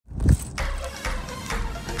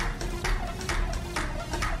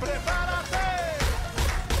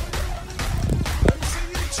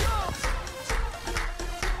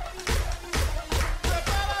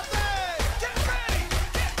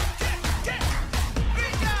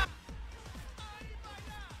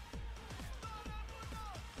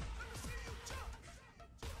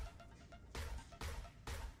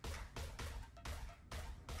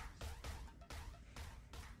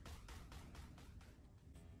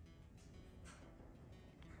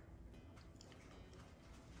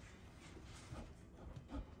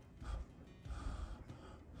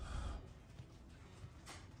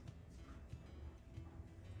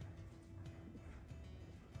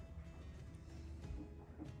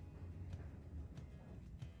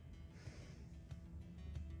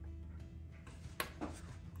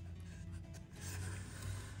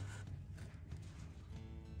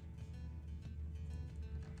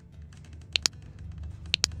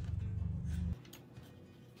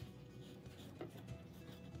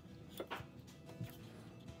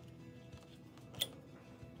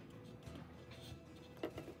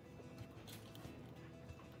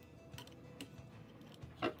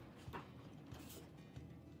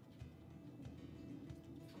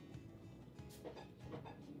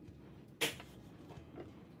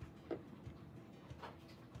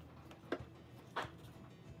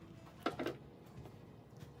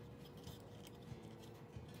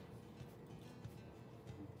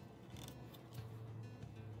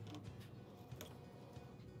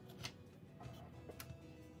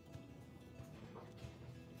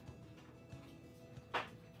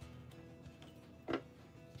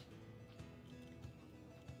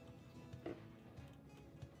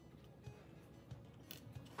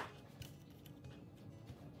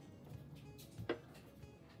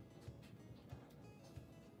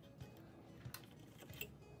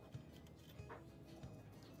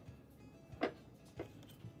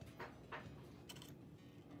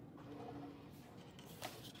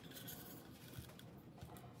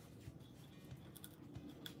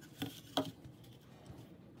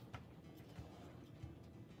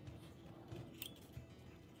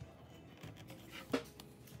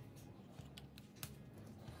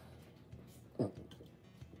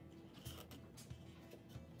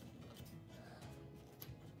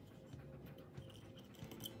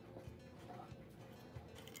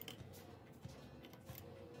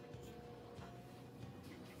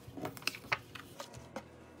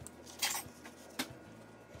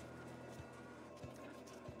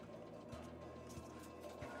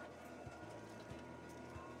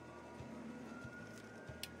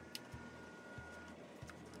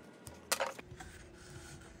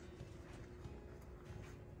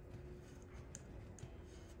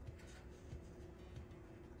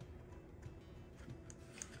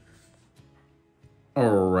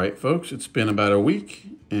All right, folks, it's been about a week,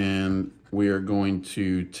 and we are going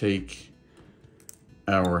to take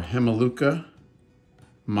our Hemiluca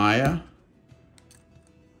Maya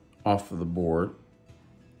off of the board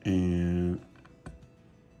and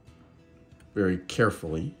very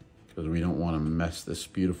carefully, because we don't want to mess this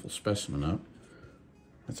beautiful specimen up.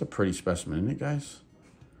 That's a pretty specimen, isn't it, guys?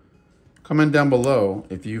 Comment down below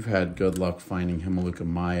if you've had good luck finding Hemiluca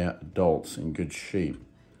Maya adults in good shape.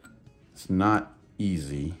 It's not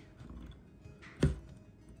easy.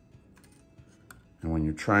 And when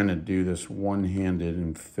you're trying to do this one-handed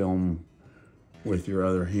and film with your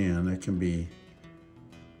other hand, that can be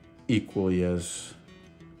equally as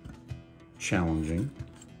challenging.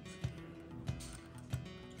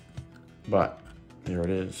 But there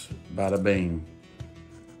it is, bada bing.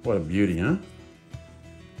 What a beauty, huh?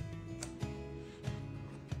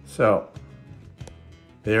 So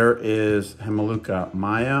there is Hemiluca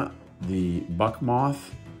Maya, the buck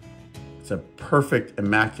moth. It's a perfect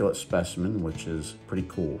immaculate specimen, which is pretty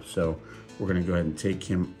cool. So we're gonna go ahead and take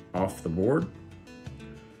him off the board.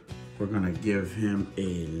 We're gonna give him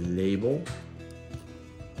a label,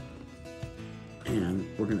 and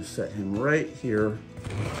we're gonna set him right here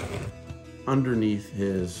underneath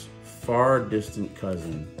his far distant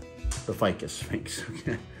cousin, the ficus sphinx.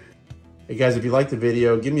 Okay. Hey guys, if you liked the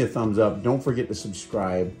video, give me a thumbs up. Don't forget to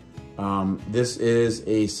subscribe. This is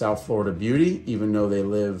a South Florida beauty, even though they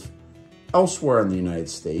live elsewhere in the United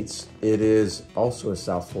States. It is also a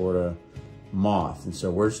South Florida moth. And so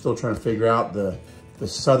we're still trying to figure out the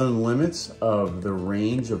southern limits of the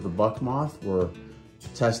range of the buck moth. We're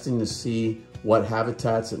testing to see what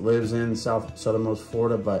habitats it lives in southernmost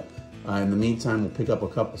Florida, but in the meantime, we'll pick up a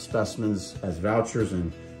couple specimens as vouchers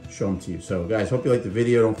and show them to you. So guys, hope you liked the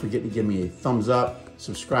video. Don't forget to give me a thumbs up,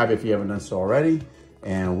 subscribe if you haven't done so already,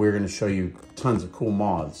 and we're gonna show you tons of cool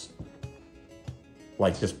moths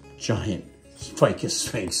like this giant ficus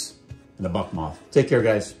sphinx and the buck moth. Take care,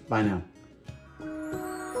 guys. Bye now.